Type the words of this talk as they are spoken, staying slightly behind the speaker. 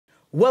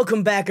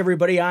Welcome back,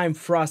 everybody. I'm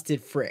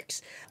Frosted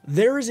Fricks.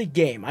 There is a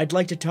game I'd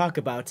like to talk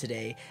about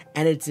today,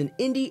 and it's an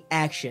indie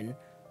action,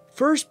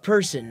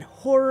 first-person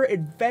horror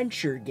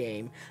adventure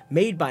game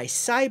made by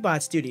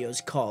Cybot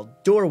Studios called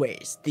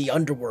Doorways: The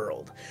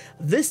Underworld.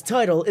 This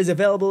title is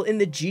available in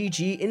the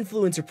GG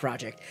Influencer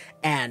Project,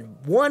 and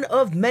one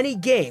of many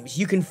games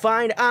you can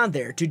find on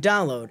there to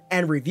download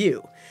and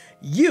review.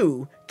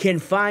 You can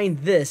find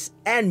this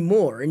and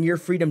more in your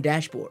Freedom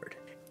dashboard.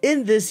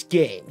 In this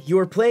game, you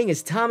are playing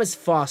as Thomas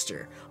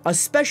Foster, a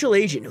special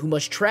agent who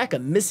must track a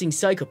missing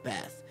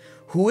psychopath.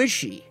 Who is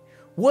she?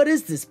 What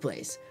is this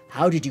place?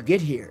 How did you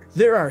get here?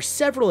 There are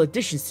several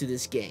additions to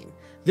this game,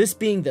 this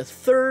being the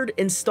third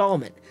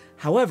installment.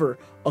 However,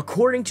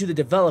 according to the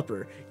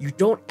developer, you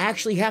don't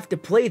actually have to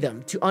play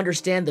them to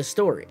understand the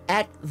story.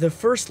 At the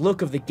first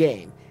look of the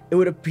game, it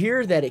would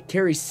appear that it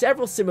carries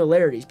several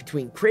similarities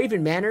between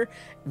Craven Manor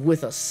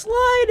with a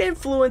slight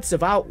influence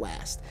of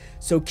Outlast.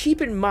 So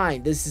keep in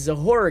mind this is a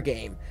horror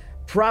game,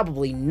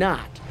 probably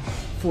not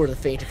for the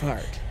faint of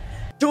heart.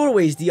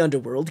 Doorways: The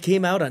Underworld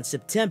came out on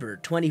September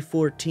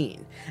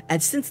 2014,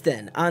 and since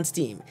then, on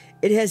Steam,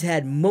 it has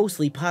had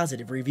mostly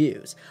positive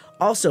reviews.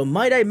 Also,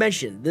 might I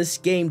mention, this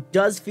game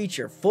does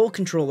feature full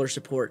controller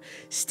support,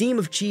 Steam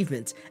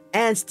achievements,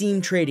 and Steam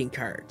trading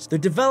cards. The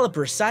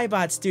developer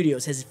Cybot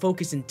Studios has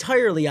focused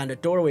entirely on the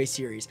Doorway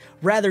series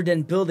rather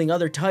than building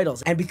other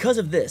titles, and because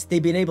of this,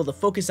 they've been able to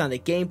focus on the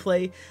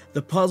gameplay,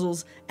 the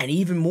puzzles, and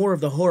even more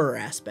of the horror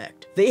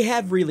aspect. They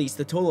have released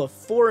a total of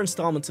 4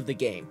 installments of the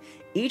game,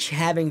 each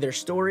having their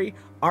story,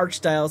 art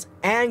styles,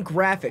 and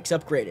graphics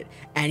upgraded,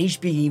 and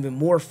each being even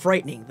more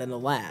frightening than the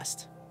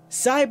last.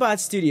 Cybot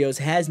Studios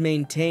has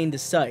maintained the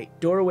site,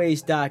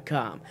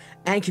 doorways.com,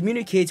 and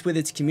communicates with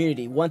its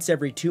community once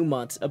every 2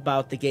 months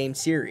about the game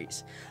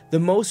series, the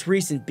most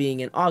recent being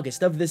in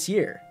August of this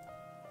year.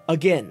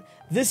 Again,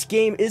 this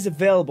game is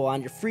available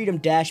on your Freedom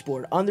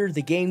dashboard under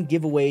the Game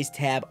Giveaways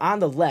tab on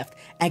the left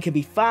and can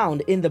be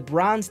found in the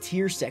Bronze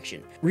tier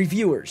section.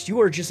 Reviewers,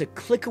 you are just a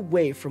click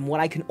away from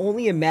what I can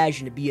only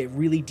imagine to be a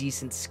really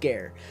decent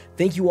scare.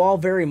 Thank you all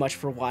very much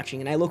for watching,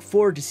 and I look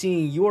forward to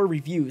seeing your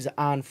reviews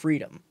on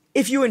Freedom.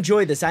 If you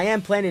enjoyed this, I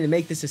am planning to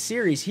make this a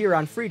series here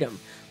on Freedom.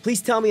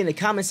 Please tell me in the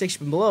comment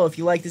section below if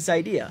you like this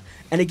idea.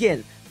 And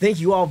again,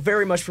 thank you all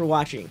very much for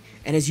watching.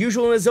 And as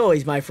usual and as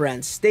always, my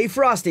friends, stay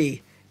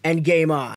frosty and game on.